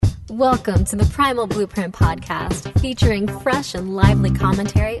Welcome to the Primal Blueprint podcast, featuring fresh and lively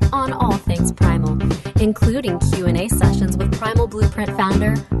commentary on all things primal, including Q&A sessions with Primal Blueprint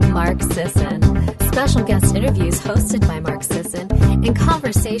founder Mark Sisson, special guest interviews hosted by Mark Sisson, and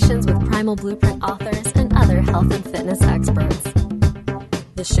conversations with Primal Blueprint authors and other health and fitness experts.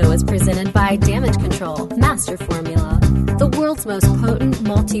 The show is presented by Damage Control Master Formula, the world's most potent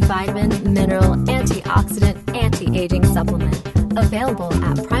multivitamin, mineral, antioxidant, anti-aging supplement, available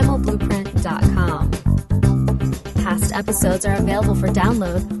at primalblueprint.com. Past episodes are available for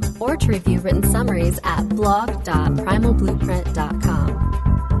download or to review written summaries at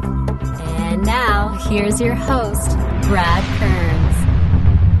blog.primalblueprint.com. And now, here's your host, Brad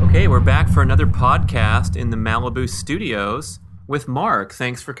Kearns. Okay, we're back for another podcast in the Malibu studios with Mark.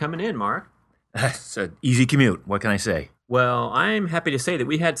 Thanks for coming in, Mark. It's an easy commute. What can I say? Well, I'm happy to say that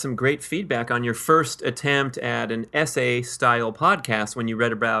we had some great feedback on your first attempt at an essay-style podcast when you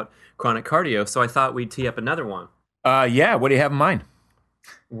read about chronic cardio, so I thought we'd tee up another one. Yeah, what do you have in mind?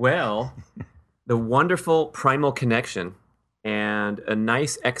 Well, the wonderful Primal Connection and a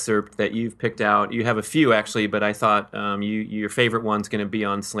nice excerpt that you've picked out. You have a few, actually, but I thought your favorite one's going to be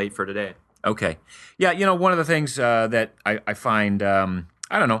on slate for today. Okay. Yeah, one of the things that I find, a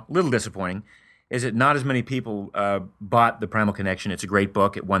little disappointing is that not as many people bought The Primal Connection. It's a great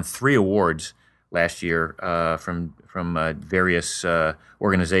book. It won 3 awards last year from various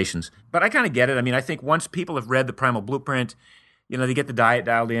organizations. But I kind of get it. I mean, I think once people have read The Primal Blueprint, they get the diet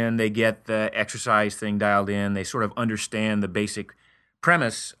dialed in, they get the exercise thing dialed in, they sort of understand the basic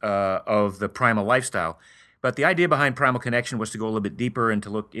premise of the primal lifestyle. But the idea behind Primal Connection was to go a little bit deeper and to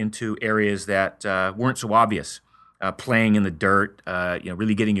look into areas that weren't so obvious. Playing in the dirt,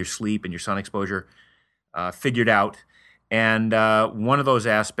 really getting your sleep and your sun exposure figured out. And one of those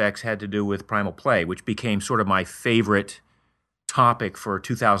aspects had to do with primal play, which became sort of my favorite topic for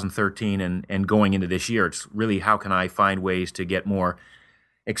 2013 and going into this year. It's really how can I find ways to get more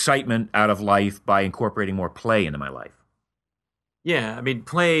excitement out of life by incorporating more play into my life. Yeah, I mean,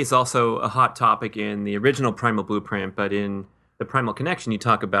 play is also a hot topic in the original Primal Blueprint, but in the Primal Connection, you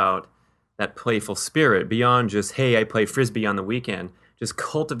talk about that playful spirit beyond just, hey, I play Frisbee on the weekend, just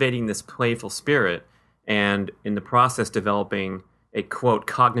cultivating this playful spirit and in the process developing a, quote,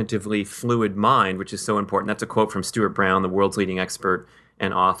 cognitively fluid mind, which is so important. That's a quote from Stuart Brown, the world's leading expert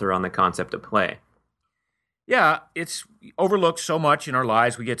and author on the concept of play. Yeah, it's overlooked so much in our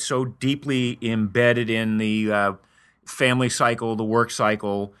lives. We get so deeply embedded in the family cycle, the work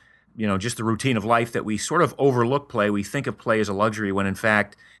cycle, just the routine of life that we sort of overlook play. We think of play as a luxury when in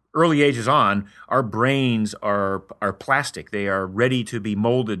fact, early ages on, our brains are plastic. They are ready to be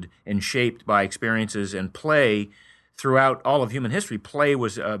molded and shaped by experiences, and play throughout all of human history. Play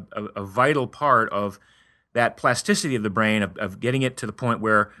was a vital part of that plasticity of the brain, of getting it to the point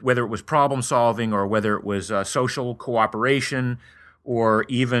where whether it was problem solving or whether it was social cooperation or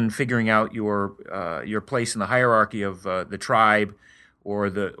even figuring out your place in the hierarchy of the tribe or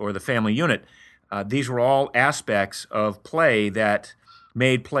the family unit, these were all aspects of play that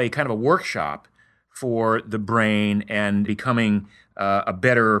made play kind of a workshop for the brain and becoming a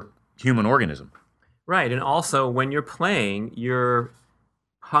better human organism. Right, and also when you're playing, you're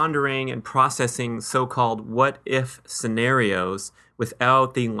pondering and processing so-called what-if scenarios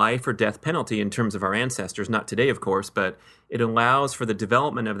without the life or death penalty in terms of our ancestors, not today, of course, but it allows for the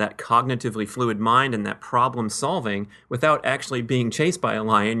development of that cognitively fluid mind and that problem solving without actually being chased by a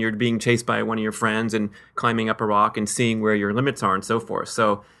lion. You're being chased by one of your friends and climbing up a rock and seeing where your limits are and so forth.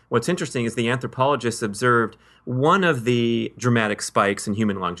 So what's interesting is the anthropologists observed one of the dramatic spikes in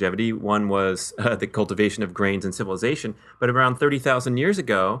human longevity. One was the cultivation of grains and civilization. But around 30,000 years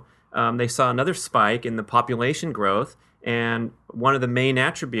ago, they saw another spike in the population growth. And one of the main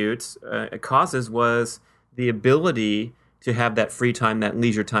attributes, causes, was the ability to have that free time, that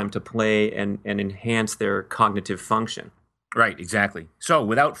leisure time to play and enhance their cognitive function. Right, exactly. So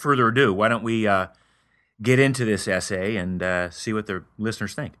without further ado, why don't we get into this essay and see what the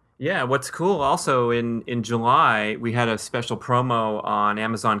listeners think? Yeah, what's cool also, in July, we had a special promo on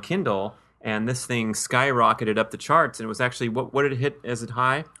Amazon Kindle, and this thing skyrocketed up the charts, and it was actually, what did it hit as it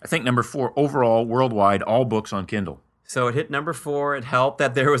high? I think number 4 overall, worldwide, all books on Kindle. So it hit number 4. It helped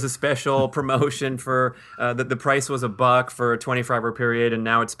that there was a special promotion for the price was $1 for a 24-hour period, and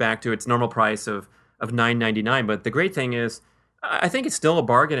now it's back to its normal price of $9.99. But the great thing is, I think it's still a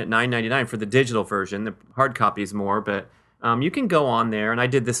bargain at $9.99 for the digital version. The hard copy is more, but you can go on there, and I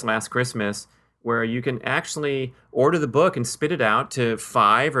did this last Christmas, where you can actually order the book and spit it out to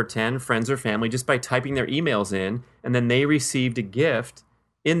 5 or 10 friends or family just by typing their emails in, and then they received a gift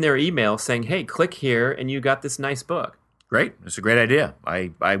in their email saying, hey, click here, and you got this nice book. Great. It's a great idea.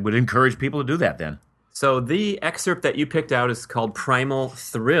 I would encourage people to do that then. So the excerpt that you picked out is called Primal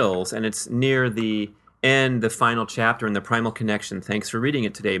Thrills, and it's near the end, the final chapter in the Primal Connection. Thanks for reading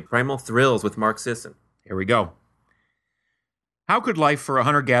it today. Primal Thrills with Mark Sisson. Here we go. How could life for a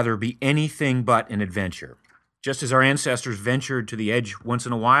hunter-gatherer be anything but an adventure? Just as our ancestors ventured to the edge once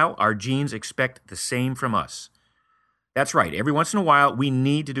in a while, our genes expect the same from us. That's right. Every once in a while, we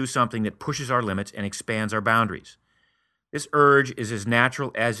need to do something that pushes our limits and expands our boundaries. This urge is as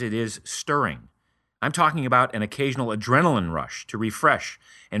natural as it is stirring. I'm talking about an occasional adrenaline rush to refresh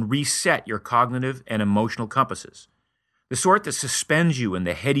and reset your cognitive and emotional compasses. The sort that suspends you in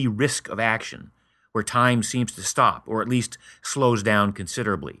the heady risk of action, where time seems to stop, or at least slows down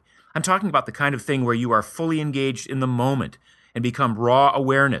considerably. I'm talking about the kind of thing where you are fully engaged in the moment and become raw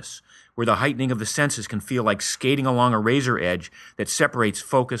awareness, where the heightening of the senses can feel like skating along a razor edge that separates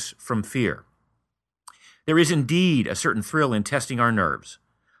focus from fear. There is indeed a certain thrill in testing our nerves,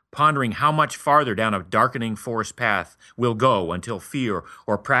 pondering how much farther down a darkening forest path we'll go until fear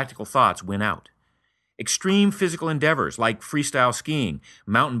or practical thoughts win out. Extreme physical endeavors like freestyle skiing,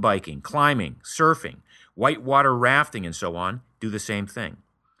 mountain biking, climbing, surfing, whitewater rafting, and so on do the same thing.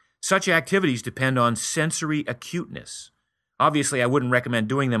 Such activities depend on sensory acuteness. Obviously, I wouldn't recommend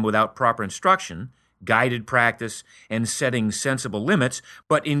doing them without proper instruction, guided practice, and setting sensible limits,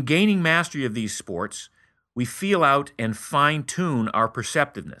 but in gaining mastery of these sports, we feel out and fine-tune our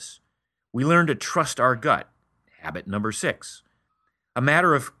perceptiveness. We learn to trust our gut. Habit number 6. A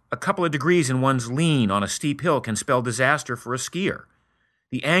matter of a couple of degrees in one's lean on a steep hill can spell disaster for a skier.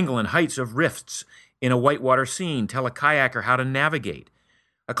 The angle and heights of rifts in a whitewater scene tell a kayaker how to navigate.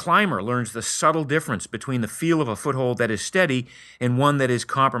 A climber learns the subtle difference between the feel of a foothold that is steady and one that is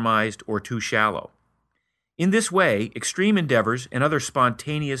compromised or too shallow. In this way, extreme endeavors and other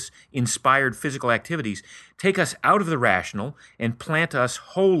spontaneous, inspired physical activities take us out of the rational and plant us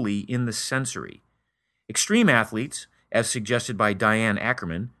wholly in the sensory. Extreme athletes, as suggested by Diane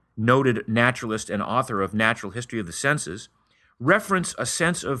Ackerman, noted naturalist and author of Natural History of the Senses, reference a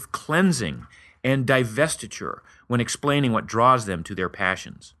sense of cleansing and divestiture when explaining what draws them to their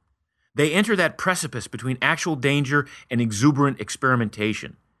passions. They enter that precipice between actual danger and exuberant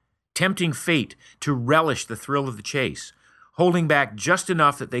experimentation, tempting fate to relish the thrill of the chase, holding back just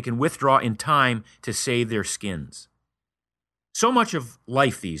enough that they can withdraw in time to save their skins. So much of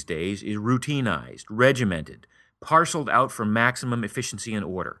life these days is routinized, regimented, parceled out for maximum efficiency and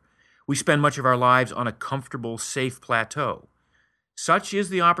order. We spend much of our lives on a comfortable, safe plateau. Such is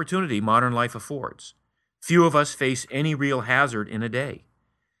the opportunity modern life affords. Few of us face any real hazard in a day.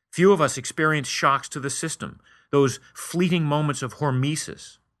 Few of us experience shocks to the system, those fleeting moments of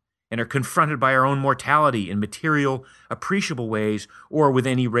hormesis, and are confronted by our own mortality in material, appreciable ways or with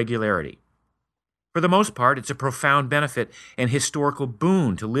any regularity. For the most part, it's a profound benefit and historical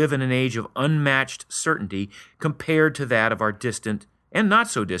boon to live in an age of unmatched certainty compared to that of our distant and not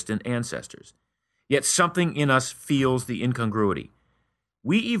so distant ancestors. Yet something in us feels the incongruity.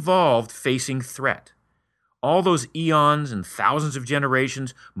 We evolved facing threat. All those eons and thousands of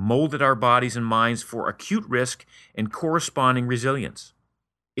generations molded our bodies and minds for acute risk and corresponding resilience.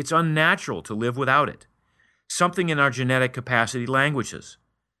 It's unnatural to live without it. Something in our genetic capacity languishes.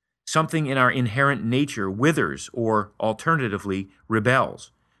 Something in our inherent nature withers or, alternatively,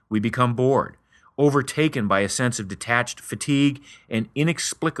 rebels. We become bored, overtaken by a sense of detached fatigue and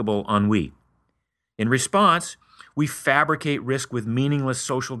inexplicable ennui. In response, we fabricate risk with meaningless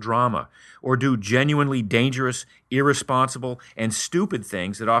social drama or do genuinely dangerous, irresponsible, and stupid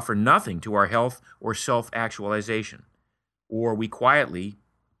things that offer nothing to our health or self-actualization. Or we quietly,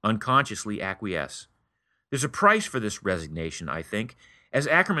 unconsciously acquiesce. There's a price for this resignation, I think. As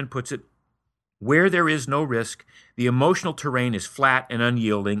Ackerman puts it, where there is no risk, the emotional terrain is flat and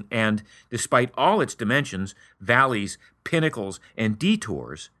unyielding, and, despite all its dimensions, valleys, pinnacles, and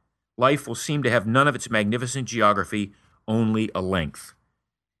detours, life will seem to have none of its magnificent geography, only a length.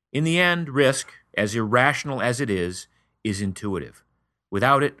 In the end, risk, as irrational as it is intuitive.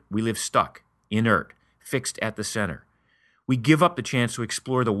 Without it, we live stuck, inert, fixed at the center. We give up the chance to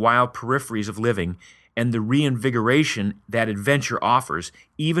explore the wild peripheries of living and the reinvigoration that adventure offers,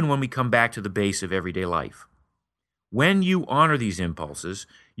 even when we come back to the base of everyday life. When you honor these impulses,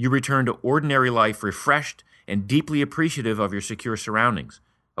 you return to ordinary life refreshed and deeply appreciative of your secure surroundings,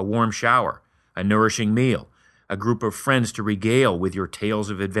 a warm shower, a nourishing meal, a group of friends to regale with your tales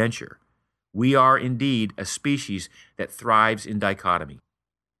of adventure. We are indeed a species that thrives in dichotomy.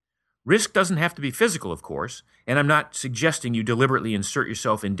 Risk doesn't have to be physical, of course, and I'm not suggesting you deliberately insert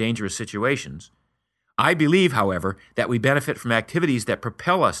yourself in dangerous situations. I believe, however, that we benefit from activities that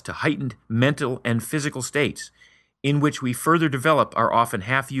propel us to heightened mental and physical states, in which we further develop our often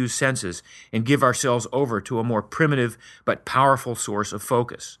half-used senses and give ourselves over to a more primitive but powerful source of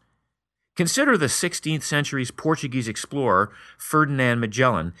focus. Consider the 16th century's Portuguese explorer Ferdinand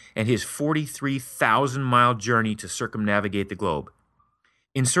Magellan and his 43,000-mile journey to circumnavigate the globe.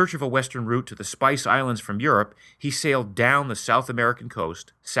 In search of a western route to the Spice Islands from Europe, he sailed down the South American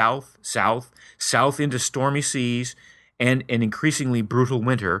coast, south into stormy seas and an increasingly brutal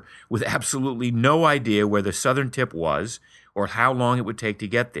winter, with absolutely no idea where the southern tip was or how long it would take to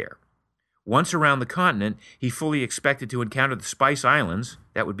get there. Once around the continent, he fully expected to encounter the Spice Islands,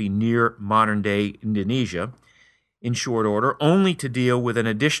 that would be near modern-day Indonesia, in short order, only to deal with an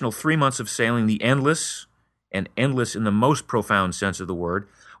additional 3 months of sailing the endless, and endless in the most profound sense of the word,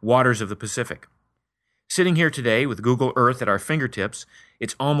 waters of the Pacific. Sitting here today with Google Earth at our fingertips,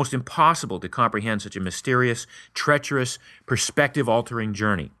 it's almost impossible to comprehend such a mysterious, treacherous, perspective-altering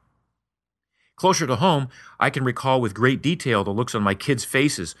journey. Closer to home, I can recall with great detail the looks on my kids'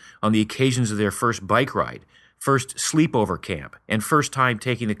 faces on the occasions of their first bike ride, first sleepover camp, and first time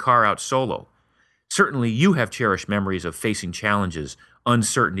taking the car out solo. Certainly you have cherished memories of facing challenges,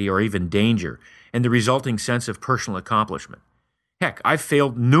 uncertainty, or even danger, and the resulting sense of personal accomplishment. Heck, I've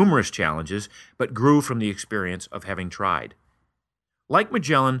failed numerous challenges, but grew from the experience of having tried. Like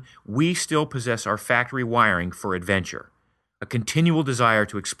Magellan, we still possess our factory wiring for adventure, a continual desire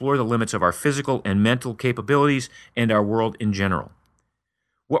to explore the limits of our physical and mental capabilities and our world in general.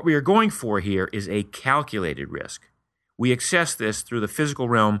 What we are going for here is a calculated risk. We access this through the physical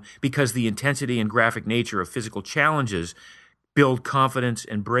realm because the intensity and graphic nature of physical challenges build confidence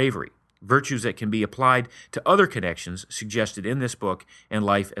and bravery, virtues that can be applied to other connections suggested in this book and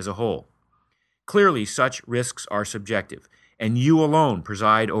life as a whole. Clearly, such risks are subjective, and you alone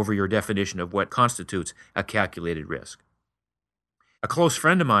preside over your definition of what constitutes a calculated risk. A close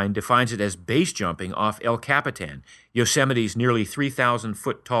friend of mine defines it as base jumping off El Capitan, Yosemite's nearly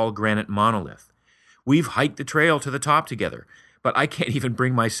 3,000-foot-tall granite monolith. We've hiked the trail to the top together, but I can't even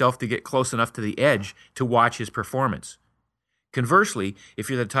bring myself to get close enough to the edge to watch his performance. Conversely, if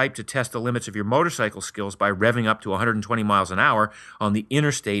you're the type to test the limits of your motorcycle skills by revving up to 120 miles an hour on the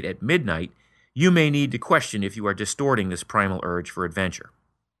interstate at midnight, you may need to question if you are distorting this primal urge for adventure.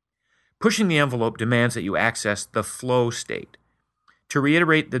 Pushing the envelope demands that you access the flow state. To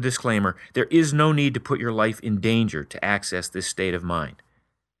reiterate the disclaimer, there is no need to put your life in danger to access this state of mind.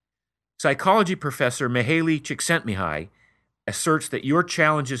 Psychology professor Mihaly Csikszentmihalyi asserts that your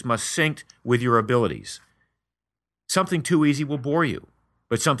challenges must sync with your abilities. Something too easy will bore you,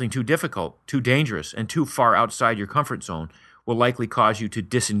 but something too difficult, too dangerous, and too far outside your comfort zone will likely cause you to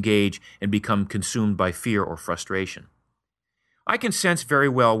disengage and become consumed by fear or frustration. I can sense very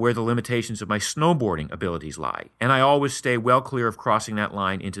well where the limitations of my snowboarding abilities lie, and I always stay well clear of crossing that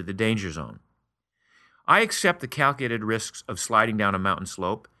line into the danger zone. I accept the calculated risks of sliding down a mountain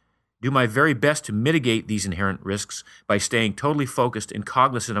slope, do my very best to mitigate these inherent risks by staying totally focused and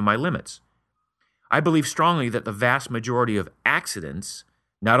cognizant of my limits. I believe strongly that the vast majority of accidents,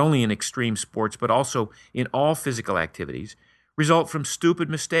 not only in extreme sports but also in all physical activities, result from stupid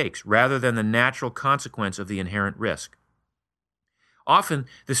mistakes rather than the natural consequence of the inherent risk. Often,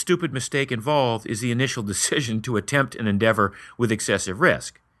 the stupid mistake involved is the initial decision to attempt an endeavor with excessive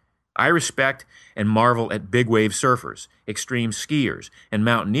risk. I respect and marvel at big wave surfers, extreme skiers, and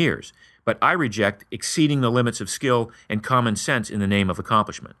mountaineers, but I reject exceeding the limits of skill and common sense in the name of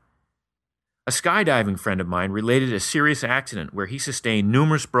accomplishment. A skydiving friend of mine related a serious accident where he sustained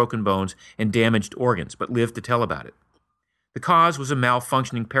numerous broken bones and damaged organs, but lived to tell about it. The cause was a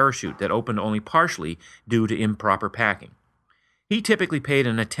malfunctioning parachute that opened only partially due to improper packing. He typically paid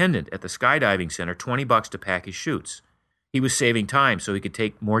an attendant at the skydiving center $20 to pack his chutes. He was saving time so he could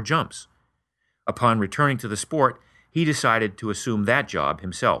take more jumps. Upon returning to the sport, he decided to assume that job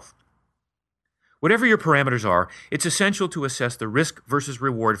himself. Whatever your parameters are, it's essential to assess the risk versus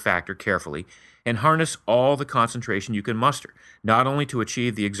reward factor carefully and harness all the concentration you can muster, not only to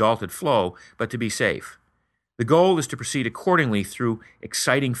achieve the exalted flow, but to be safe. The goal is to proceed accordingly through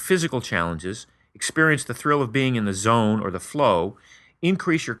exciting physical challenges, experience the thrill of being in the zone or the flow,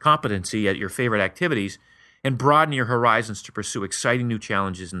 increase your competency at your favorite activities, and broaden your horizons to pursue exciting new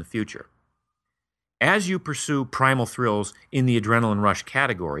challenges in the future. As you pursue primal thrills in the adrenaline rush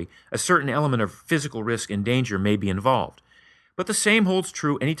category, a certain element of physical risk and danger may be involved. But the same holds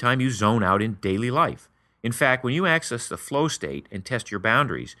true anytime you zone out in daily life. In fact, when you access the flow state and test your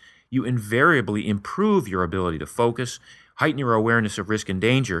boundaries, you invariably improve your ability to focus, heighten your awareness of risk and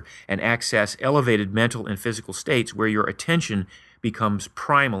danger, and access elevated mental and physical states where your attention becomes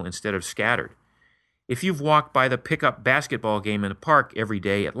primal instead of scattered. If you've walked by the pickup basketball game in the park every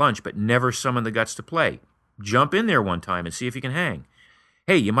day at lunch but never summoned the guts to play, Jump in there one time and see if you can hang.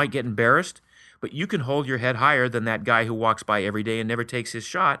 Hey, you might get embarrassed, but you can hold your head higher than that guy who walks by every day and never takes his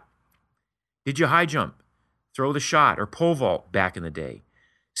shot. Did you high jump, throw the shot, or pole vault back in the day?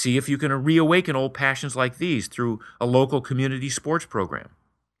 See if you can reawaken old passions like these through a local community sports program.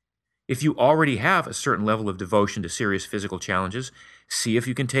 If you already have a certain level of devotion to serious physical challenges, see if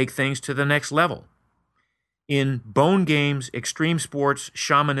you can take things to the next level. In Bone Games, Extreme Sports,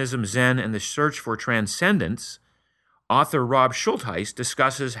 Shamanism, Zen, and the Search for Transcendence, author Rob Schultheis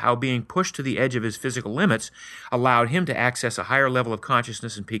discusses how being pushed to the edge of his physical limits allowed him to access a higher level of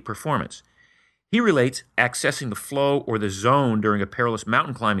consciousness and peak performance. He relates accessing the flow or the zone during a perilous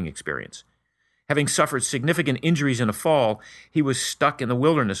mountain climbing experience. Having suffered significant injuries in a fall, he was stuck in the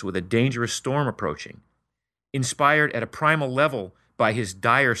wilderness with a dangerous storm approaching. Inspired at a primal level by his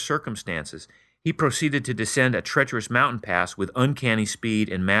dire circumstances, he proceeded to descend a treacherous mountain pass with uncanny speed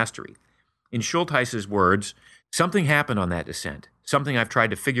and mastery. In Schultheis's words, something happened on that descent, something I've tried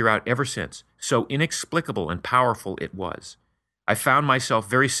to figure out ever since. So inexplicable and powerful it was. I found myself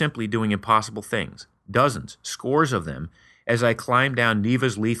very simply doing impossible things, dozens, scores of them, as I climbed down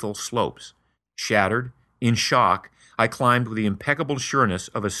Neva's lethal slopes. Shattered, in shock, I climbed with the impeccable sureness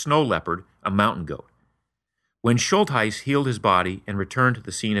of a snow leopard, a mountain goat. When Schultheis healed his body and returned to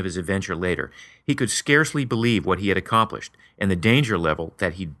the scene of his adventure later, he could scarcely believe what he had accomplished and the danger level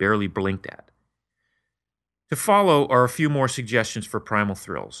that he'd barely blinked at. To follow are a few more suggestions for Primal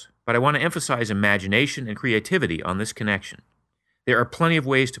Thrills, but I want to emphasize imagination and creativity on this connection. There are plenty of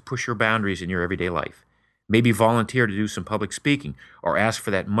ways to push your boundaries in your everyday life. Maybe volunteer to do some public speaking or ask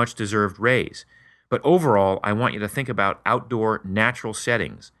for that much-deserved raise. But overall, I want you to think about outdoor, natural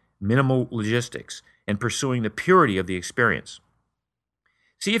settings, minimal logistics, and pursuing the purity of the experience.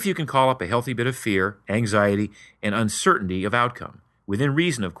 See if you can call up a healthy bit of fear, anxiety, and uncertainty of outcome, within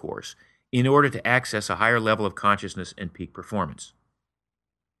reason, of course, in order to access a higher level of consciousness and peak performance.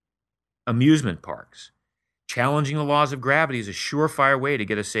 Amusement parks. Challenging the laws of gravity is a surefire way to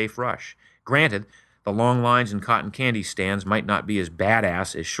get a safe rush. Granted, the long lines in cotton candy stands might not be as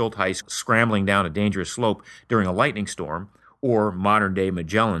badass as Schultheis scrambling down a dangerous slope during a lightning storm, or modern-day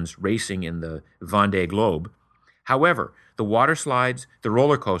Magellans racing in the Vendée Globe. However, the water slides, the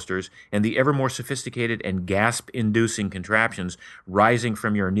roller coasters, and the ever more sophisticated and gasp-inducing contraptions rising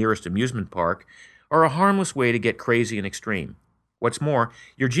from your nearest amusement park are a harmless way to get crazy and extreme. What's more,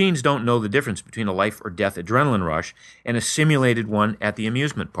 your genes don't know the difference between a life-or-death adrenaline rush and a simulated one at the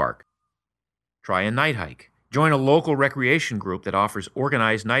amusement park. Try a night hike. Join a local recreation group that offers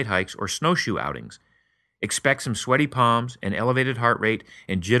organized night hikes or snowshoe outings. Expect some sweaty palms, an elevated heart rate,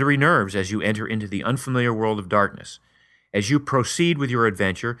 and jittery nerves as you enter into the unfamiliar world of darkness. As you proceed with your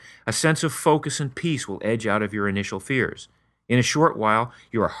adventure, a sense of focus and peace will edge out of your initial fears. In a short while,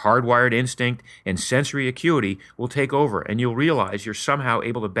 your hardwired instinct and sensory acuity will take over, and you'll realize you're somehow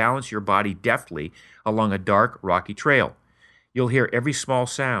able to balance your body deftly along a dark, rocky trail. You'll hear every small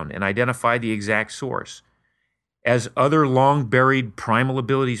sound and identify the exact source. As other long-buried primal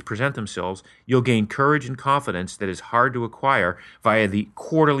abilities present themselves, you'll gain courage and confidence that is hard to acquire via the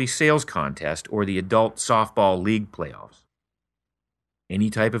quarterly sales contest or the adult softball league playoffs. Any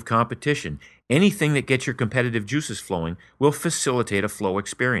type of competition, anything that gets your competitive juices flowing, will facilitate a flow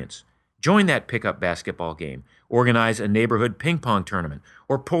experience. Join that pickup basketball game, organize a neighborhood ping pong tournament,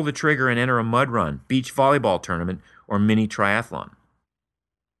 or pull the trigger and enter a mud run, beach volleyball tournament, or mini triathlon.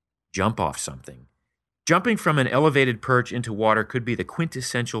 Jump off something. Jumping from an elevated perch into water could be the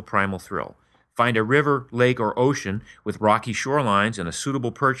quintessential primal thrill. Find a river, lake, or ocean with rocky shorelines and a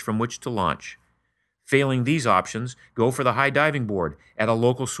suitable perch from which to launch. Failing these options, go for the high diving board at a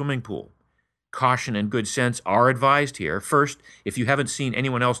local swimming pool. Caution and good sense are advised here. First, if you haven't seen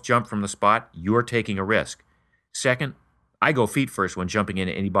anyone else jump from the spot, you're taking a risk. Second, I go feet first when jumping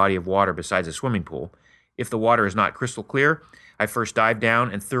into any body of water besides a swimming pool. If the water is not crystal clear, I first dive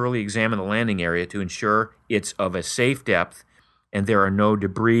down and thoroughly examine the landing area to ensure it's of a safe depth and there are no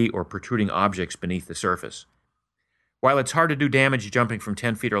debris or protruding objects beneath the surface. While it's hard to do damage jumping from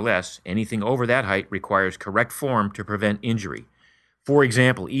 10 feet or less, anything over that height requires correct form to prevent injury. For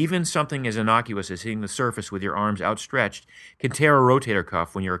example, even something as innocuous as hitting the surface with your arms outstretched can tear a rotator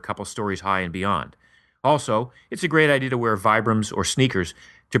cuff when you're a couple stories high and beyond. Also, it's a great idea to wear Vibrams or sneakers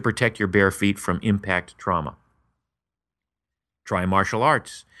to protect your bare feet from impact trauma. Try martial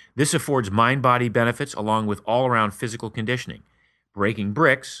arts. This affords mind-body benefits along with all-around physical conditioning. Breaking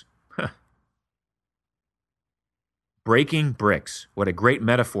bricks. Breaking bricks. What a great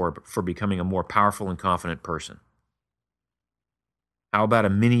metaphor for becoming a more powerful and confident person. How about a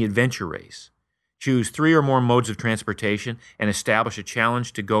mini adventure race? Choose 3 or more modes of transportation and establish a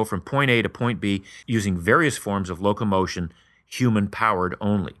challenge to go from point A to point B using various forms of locomotion, human-powered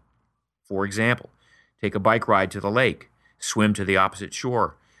only. For example, take a bike ride to the lake, swim to the opposite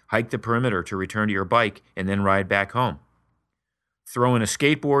shore, hike the perimeter to return to your bike, and then ride back home. Throw in a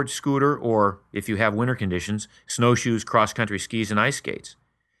skateboard, scooter, or, if you have winter conditions, snowshoes, cross-country skis, and ice skates.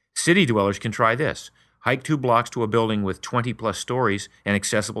 City dwellers can try this. Hike 2 blocks to a building with 20-plus stories and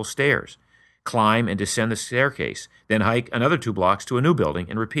accessible stairs. Climb and descend the staircase, then hike another 2 blocks to a new building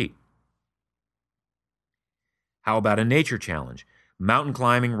and repeat. How about a nature challenge? Mountain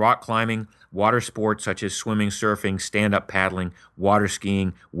climbing, rock climbing, water sports such as swimming, surfing, stand-up paddling, water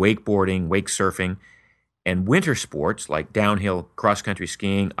skiing, wakeboarding, wake surfing, and winter sports like downhill, cross-country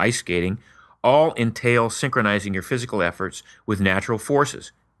skiing, ice skating, all entail synchronizing your physical efforts with natural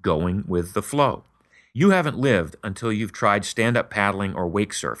forces, going with the flow. You haven't lived until you've tried stand-up paddling or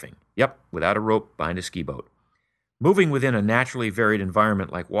wake surfing. Yep, without a rope behind a ski boat. Moving within a naturally varied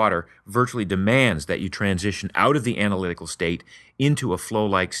environment like water virtually demands that you transition out of the analytical state into a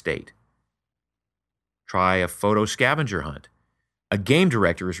flow-like state. Try a photo scavenger hunt. A game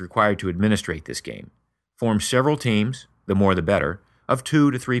director is required to administrate this game. Form several teams, the more the better, of 2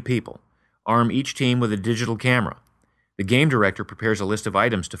 to 3 people. Arm each team with a digital camera. The game director prepares a list of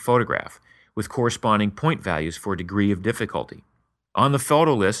items to photograph, with corresponding point values for degree of difficulty. On the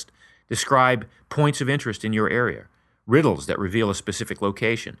photo list, describe points of interest in your area, riddles that reveal a specific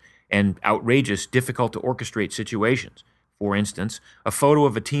location, and outrageous, difficult to orchestrate situations. For instance, a photo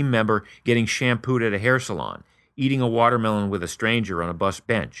of a team member getting shampooed at a hair salon, eating a watermelon with a stranger on a bus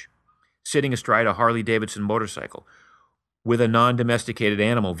bench, sitting astride a Harley-Davidson motorcycle with a non-domesticated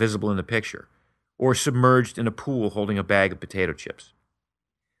animal visible in the picture, or submerged in a pool holding a bag of potato chips.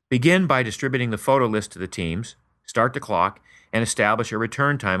 Begin by distributing the photo list to the teams, start the clock, and establish a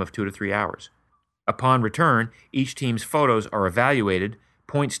return time of 2 to 3 hours. Upon return, each team's photos are evaluated,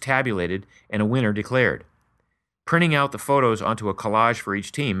 points tabulated, and a winner declared. Printing out the photos onto a collage for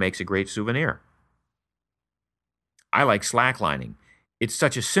each team makes a great souvenir. I like slacklining. It's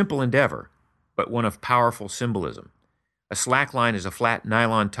such a simple endeavor, but one of powerful symbolism. A slackline is a flat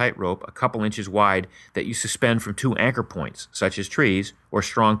nylon tightrope a couple inches wide that you suspend from 2 anchor points, such as trees or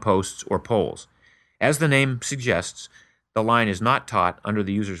strong posts or poles. As the name suggests, the line is not taut under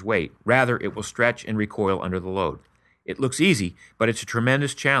the user's weight. Rather, it will stretch and recoil under the load. It looks easy, but it's a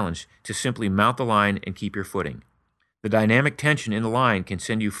tremendous challenge to simply mount the line and keep your footing. The dynamic tension in the line can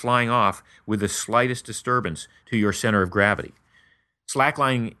send you flying off with the slightest disturbance to your center of gravity.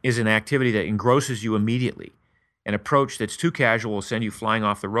 Slacklining is an activity that engrosses you immediately. An approach that's too casual will send you flying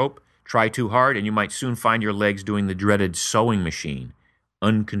off the rope. Try too hard, and you might soon find your legs doing the dreaded sewing machine,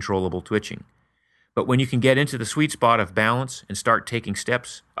 uncontrollable twitching. But when you can get into the sweet spot of balance and start taking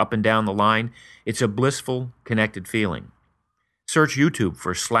steps up and down the line, it's a blissful, connected feeling. Search YouTube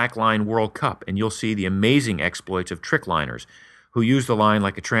for Slackline World Cup, and you'll see the amazing exploits of trickliners who use the line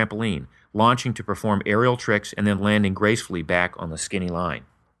like a trampoline, launching to perform aerial tricks and then landing gracefully back on the skinny line.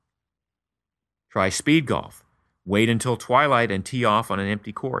 Try speed golf. Wait until twilight and tee off on an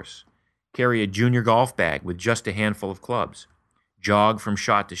empty course. Carry a junior golf bag with just a handful of clubs. Jog from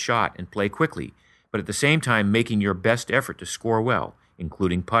shot to shot and play quickly, but at the same time making your best effort to score well,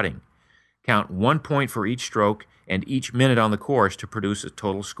 including putting. Count 1 point for each stroke and each minute on the course to produce a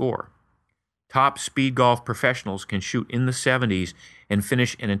total score. Top speed golf professionals can shoot in the 70s and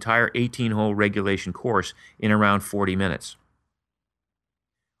finish an entire 18-hole regulation course in around 40 minutes.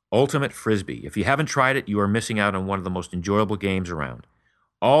 Ultimate Frisbee. If you haven't tried it, you are missing out on one of the most enjoyable games around.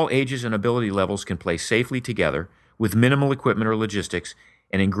 All ages and ability levels can play safely together with minimal equipment or logistics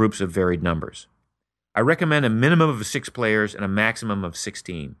and in groups of varied numbers. I recommend a minimum of 6 players and a maximum of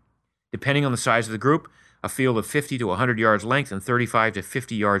 16. Depending on the size of the group, a field of 50 to 100 yards length and 35 to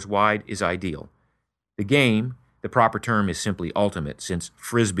 50 yards wide is ideal. The game, the proper term is simply ultimate, since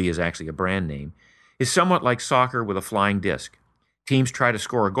Frisbee is actually a brand name, is somewhat like soccer with a flying disc. Teams try to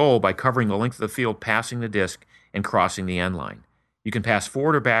score a goal by covering the length of the field, passing the disc, and crossing the end line. You can pass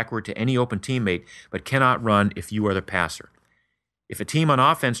forward or backward to any open teammate, but cannot run if you are the passer. If a team on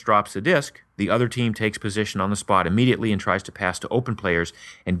offense drops the disc, the other team takes position on the spot immediately and tries to pass to open players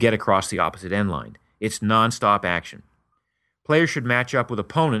and get across the opposite end line. It's nonstop action. Players should match up with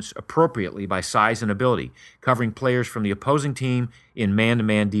opponents appropriately by size and ability, covering players from the opposing team in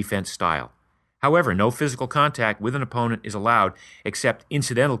man-to-man defense style. However, no physical contact with an opponent is allowed except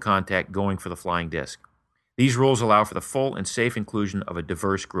incidental contact going for the flying disc. These rules allow for the full and safe inclusion of a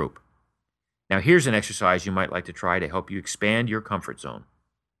diverse group. Now here's an exercise you might like to try to help you expand your comfort zone.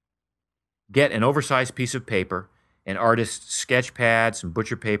 Get an oversized piece of paper an artist's sketch pad, some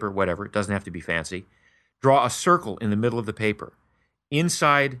butcher paper, whatever. It doesn't have to be fancy. Draw a circle in the middle of the paper.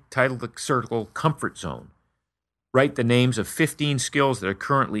 Inside, title the circle Comfort Zone. Write the names of 15 skills that are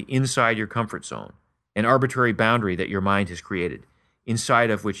currently inside your comfort zone, an arbitrary boundary that your mind has created, inside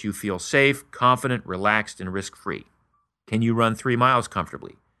of which you feel safe, confident, relaxed, and risk-free. Can you run 3 miles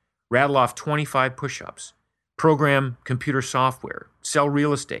comfortably? Rattle off 25 push-ups. Program computer software. Sell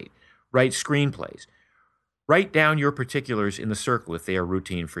real estate. Write screenplays. Write down your particulars in the circle if they are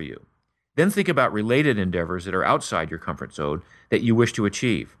routine for you. Then think about related endeavors that are outside your comfort zone that you wish to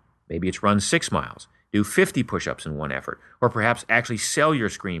achieve. Maybe it's run 6 miles, do 50 push-ups in one effort, or perhaps actually sell your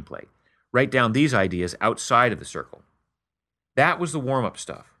screenplay. Write down these ideas outside of the circle. That was the warm-up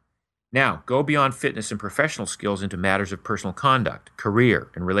stuff. Now, go beyond fitness and professional skills into matters of personal conduct, career,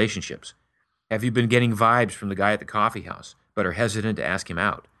 and relationships. Have you been getting vibes from the guy at the coffee house, but are hesitant to ask him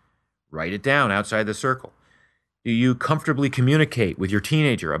out? Write it down outside the circle. Do you comfortably communicate with your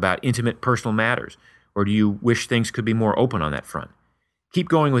teenager about intimate personal matters, or do you wish things could be more open on that front? Keep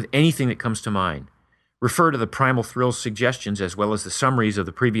going with anything that comes to mind. Refer to the Primal Thrills suggestions as well as the summaries of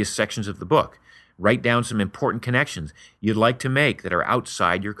the previous sections of the book. Write down some important connections you'd like to make that are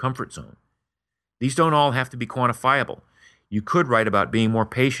outside your comfort zone. These don't all have to be quantifiable. You could write about being more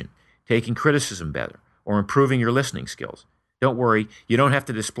patient, taking criticism better, or improving your listening skills. Don't worry, you don't have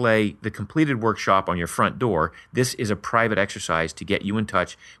to display the completed workshop on your front door. This is a private exercise to get you in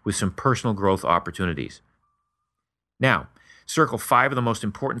touch with some personal growth opportunities. Now, circle 5 of the most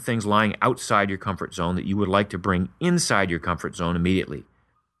important things lying outside your comfort zone that you would like to bring inside your comfort zone immediately.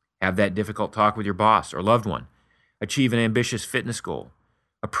 Have that difficult talk with your boss or loved one. Achieve an ambitious fitness goal.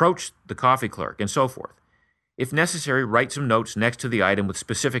 Approach the coffee clerk, and so forth. If necessary, write some notes next to the item with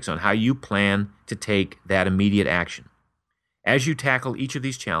specifics on how you plan to take that immediate action. As you tackle each of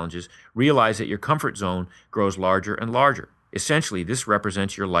these challenges, realize that your comfort zone grows larger and larger. Essentially, this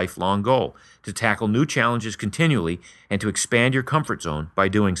represents your lifelong goal, to tackle new challenges continually and to expand your comfort zone by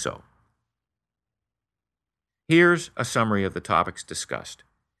doing so. Here's a summary of the topics discussed.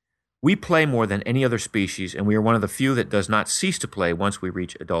 We play more than any other species, and we are one of the few that does not cease to play once we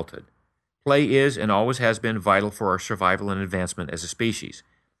reach adulthood. Play is and always has been vital for our survival and advancement as a species.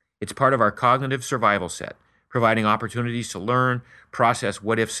 It's part of our cognitive survival set, providing opportunities to learn, process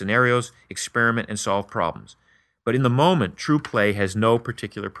what-if scenarios, experiment, and solve problems. But in the moment, true play has no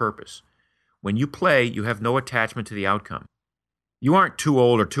particular purpose. When you play, you have no attachment to the outcome. You aren't too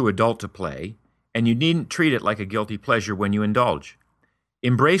old or too adult to play, and you needn't treat it like a guilty pleasure when you indulge.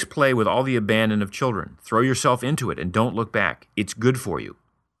 Embrace play with all the abandon of children. Throw yourself into it and don't look back. It's good for you.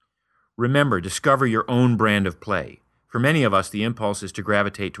 Remember, discover your own brand of play. For many of us, the impulse is to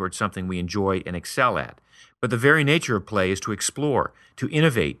gravitate towards something we enjoy and excel at. But the very nature of play is to explore, to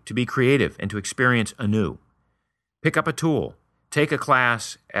innovate, to be creative, and to experience anew. Pick up a tool. Take a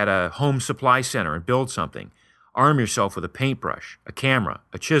class at a home supply center and build something. Arm yourself with a paintbrush, a camera,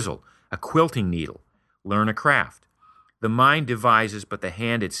 a chisel, a quilting needle. Learn a craft. The mind devises, but the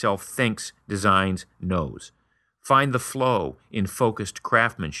hand itself thinks, designs, knows. Find the flow in focused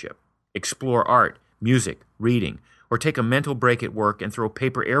craftsmanship. Explore art, music, reading, or take a mental break at work and throw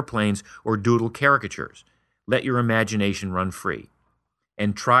paper airplanes or doodle caricatures. Let your imagination run free.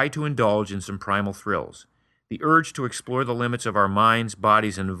 And try to indulge in some primal thrills. The urge to explore the limits of our minds,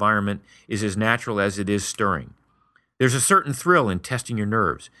 bodies, and environment is as natural as it is stirring. There's a certain thrill in testing your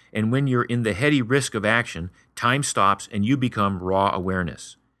nerves, and when you're in the heady risk of action, time stops and you become raw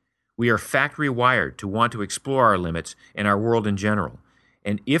awareness. We are factory wired to want to explore our limits and our world in general.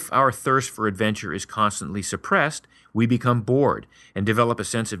 And if our thirst for adventure is constantly suppressed, we become bored and develop a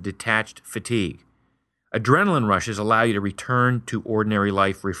sense of detached fatigue. Adrenaline rushes allow you to return to ordinary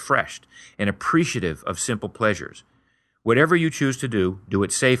life refreshed and appreciative of simple pleasures. Whatever you choose to do, do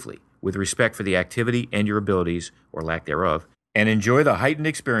it safely, with respect for the activity and your abilities, or lack thereof, and enjoy the heightened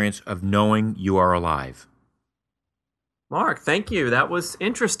experience of knowing you are alive. Mark, thank you. That was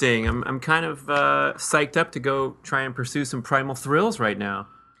interesting. I'm kind of psyched up to go try and pursue some Primal Thrills right now.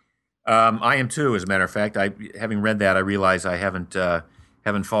 I am too, as a matter of fact. Having read that, I realize I haven't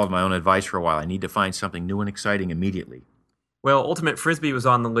followed my own advice for a while. I need to find something new and exciting immediately. Well, Ultimate Frisbee was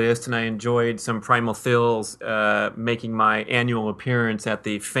on the list, and I enjoyed some Primal Thrills making my annual appearance at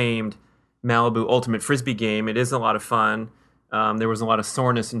the famed Malibu Ultimate Frisbee game. It is a lot of fun. There was a lot of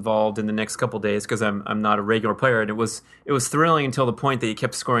soreness involved in the next couple days because I'm not a regular player, and it was thrilling until the point that you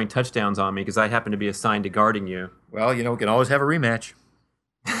kept scoring touchdowns on me because I happened to be assigned to guarding you. Well, we can always have a rematch.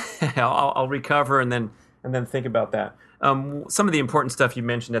 I'll recover and then think about that. Some of the important stuff you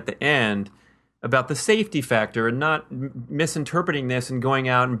mentioned at the end about the safety factor and not misinterpreting this and going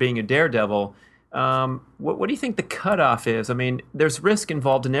out and being a daredevil. What do you think the cutoff is? I mean, there's risk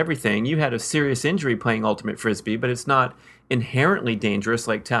involved in everything. You had a serious injury playing ultimate frisbee, but it's not inherently dangerous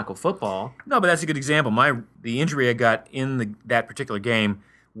like tackle football. No, but that's a good example. The injury I got in that particular game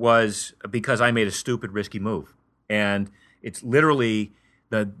was because I made a stupid, risky move. And it's literally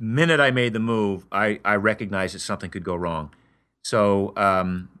the minute I made the move, I recognized that something could go wrong. So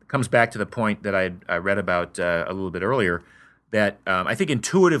it comes back to the point that I read about a little bit earlier, that I think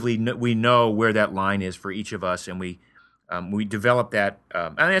intuitively we know where that line is for each of us, and we develop that.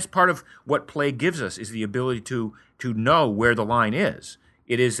 And that's part of what play gives us, is the ability to know where the line is.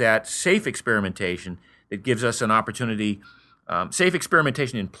 It is that safe experimentation that gives us an opportunity, safe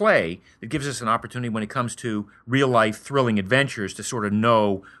experimentation in play that gives us an opportunity when it comes to real-life thrilling adventures to sort of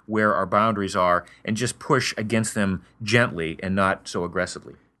know where our boundaries are and just push against them gently and not so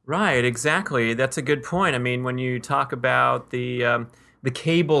aggressively. Right, exactly. That's a good point. I mean, when you talk about the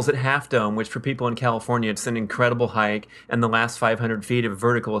cables at Half Dome, which for people in California, it's an incredible hike, and the last 500 feet of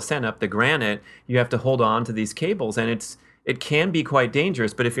vertical ascent up the granite, you have to hold on to these cables, and it can be quite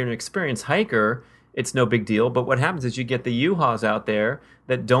dangerous. But if you're an experienced hiker, it's no big deal. But what happens is you get the U-Haws out there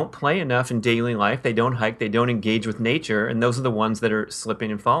that don't play enough in daily life. They don't hike. They don't engage with nature, and those are the ones that are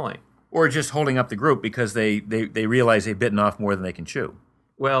slipping and falling. Or just holding up the group because they realize they've bitten off more than they can chew.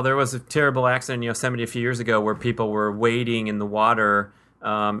 Well, there was a terrible accident in Yosemite a few years ago where people were wading in the water,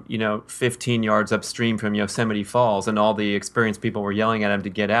 15 yards upstream from Yosemite Falls, and all the experienced people were yelling at them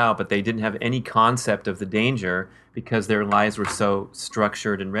to get out, but they didn't have any concept of the danger because their lives were so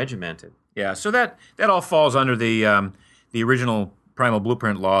structured and regimented. Yeah, so that all falls under the original Primal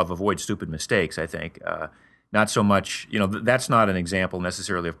Blueprint law of avoid stupid mistakes, I think. Not so much, that's not an example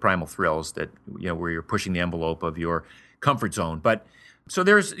necessarily of Primal Thrills, that where you're pushing the envelope of your comfort zone, but so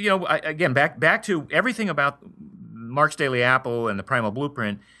there's, again, back to everything about Mark's Daily Apple and the Primal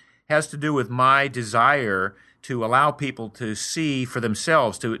Blueprint has to do with my desire to allow people to see for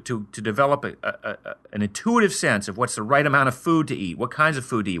themselves, to develop an intuitive sense of what's the right amount of food to eat, what kinds of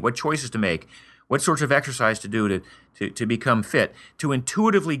food to eat, what choices to make, what sorts of exercise to do to become fit, to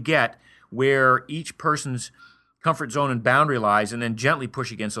intuitively get where each person's comfort zone and boundary lies, and then gently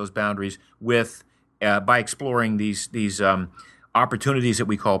push against those boundaries with by exploring these opportunities that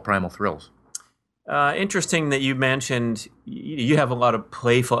we call Primal Thrills. Interesting that you mentioned you have a lot of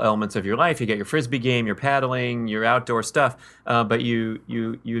playful elements of your life. You got your frisbee game, your paddling, your outdoor stuff, but you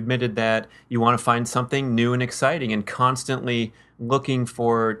admitted that you want to find something new and exciting and constantly looking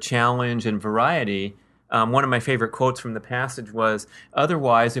for challenge and variety. One of my favorite quotes from the passage was,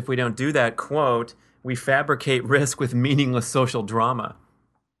 "Otherwise, if we don't do that," quote, "we fabricate risk with meaningless social drama."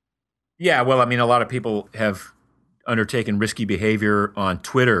 Yeah, well, I mean, a lot of people have undertaken risky behavior on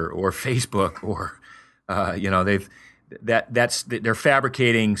Twitter or Facebook, or they're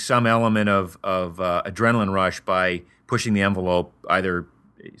fabricating some element of adrenaline rush by pushing the envelope, either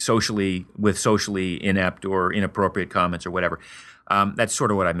socially inept or inappropriate comments or whatever. That's sort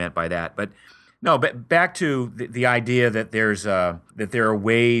of what I meant by that. But no, but back to the idea that there are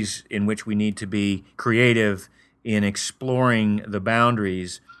ways in which we need to be creative in exploring the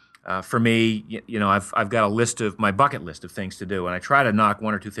boundaries. For me, I've got my bucket list of things to do, and I try to knock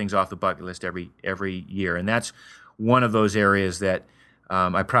one or two things off the bucket list every year, and that's one of those areas that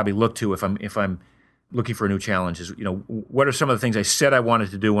I probably look to if I'm looking for a new challenge. Is what are some of the things I said I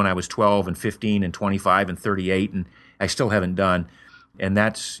wanted to do when I was 12 and 15 and 25 and 38, and I still haven't done, and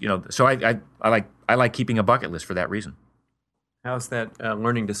that's so I like keeping a bucket list for that reason. How's that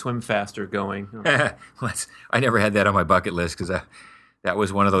learning to swim faster going? I never had that on my bucket list because that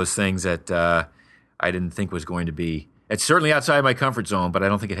was one of those things that I didn't think was going to be. It's certainly outside my comfort zone, but I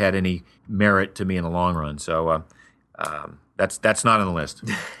don't think it had any merit to me in the long run. So that's not on the list.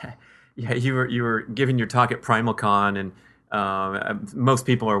 Yeah, you were giving your talk at Primal Con, and most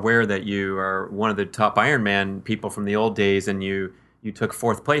people are aware that you are one of the top Ironman people from the old days, and you took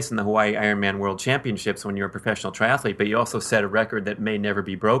fourth place in the Hawaii Ironman World Championships when you were a professional triathlete, but you also set a record that may never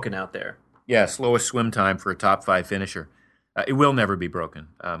be broken out there. Yeah, slowest swim time for a top 5 finisher. It will never be broken,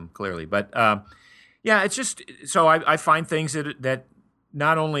 clearly. But it's just so I find things that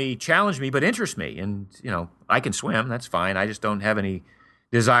not only challenge me but interest me. And I can swim; that's fine. I just don't have any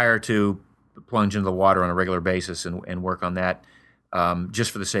desire to plunge into the water on a regular basis and work on that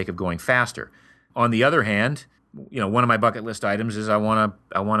just for the sake of going faster. On the other hand, one of my bucket list items is I want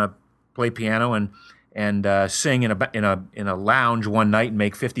to play piano and sing in a lounge one night and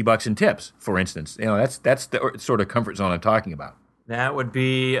make $50 in tips, for instance. That's the sort of comfort zone I'm talking about. That would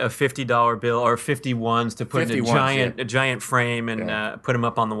be a $50 bill or 51s to put in a giant frame and put them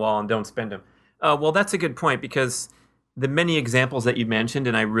up on the wall and don't spend them. Well, that's a good point because the many examples that you mentioned,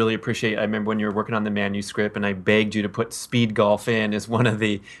 and I really appreciate. I remember when you were working on the manuscript, and I begged you to put speed golf in as one of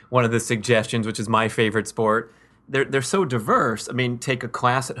the suggestions, which is my favorite sport. They're so diverse. I mean, take a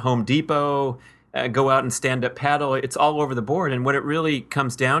class at Home Depot, go out and stand up paddle. It's all over the board. And what it really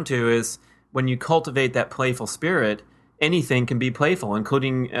comes down to is when you cultivate that playful spirit, anything can be playful,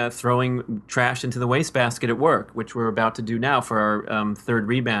 including throwing trash into the wastebasket at work, which we're about to do now for our third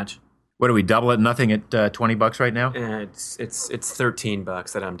rematch. What do we double it? Nothing at $20 right now? It's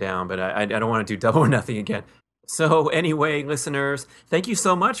 $13 that I'm down, but I don't want to do double or nothing again. So anyway, listeners, thank you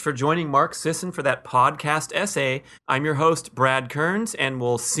so much for joining Mark Sisson for that podcast essay. I'm your host, Brad Kearns, and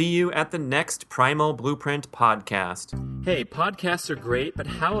we'll see you at the next Primal Blueprint podcast. Hey, podcasts are great, but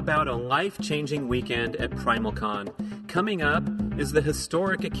how about a life-changing weekend at PrimalCon? Coming up is the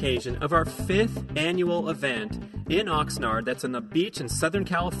historic occasion of our 5th annual event in Oxnard, that's on the beach in Southern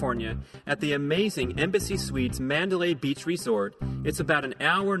California, at the amazing Embassy Suites Mandalay Beach Resort. It's about an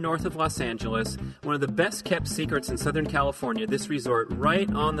hour north of Los Angeles, one of the best-kept secrets in Southern California, this resort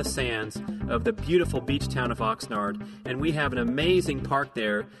right on the sands of the beautiful beach town of Oxnard. And we have an amazing park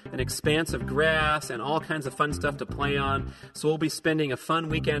there, an expanse of grass and all kinds of fun stuff to play on. So we'll be spending a fun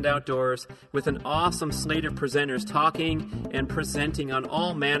weekend outdoors with an awesome slate of presenters talking and presenting on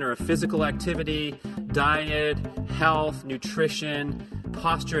all manner of physical activity, diet, health, nutrition,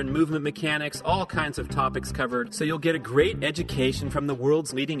 posture and movement mechanics, all kinds of topics covered. So you'll get a great education from the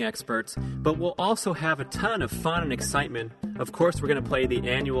world's leading experts, but we'll also have a ton of fun and excitement. Of course, we're going to play the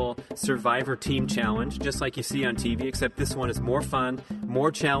annual Survivor Team Challenge, just like you see on TV, except this one is more fun,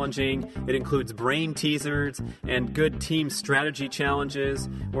 more challenging. It includes brain teasers and good team strategy challenges.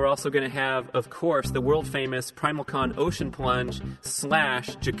 We're also going to have, of course, the world-famous PrimalCon Ocean Plunge /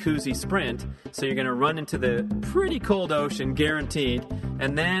 Jacuzzi Sprint. So you're going to run into the pretty cold ocean, guaranteed.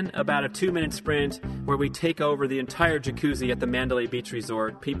 And then about a 2-minute sprint where we take over the entire jacuzzi at the Mandalay Beach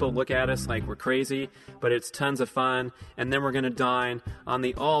Resort. People look at us like we're crazy, but it's tons of fun. And then we're going to dine on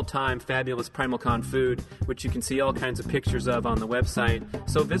the all-time fabulous PrimalCon food, which you can see all kinds of pictures of on the website.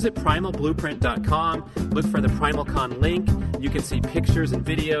 So visit primalblueprint.com, look for the PrimalCon link. You can see pictures and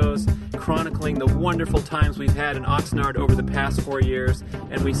videos chronicling the wonderful times we've had in Oxnard over the past 4 years.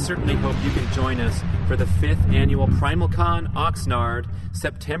 And we certainly hope you can join us for the 5th annual PrimalCon Oxnard,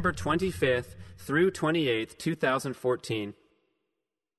 September 25th through 28th, 2014.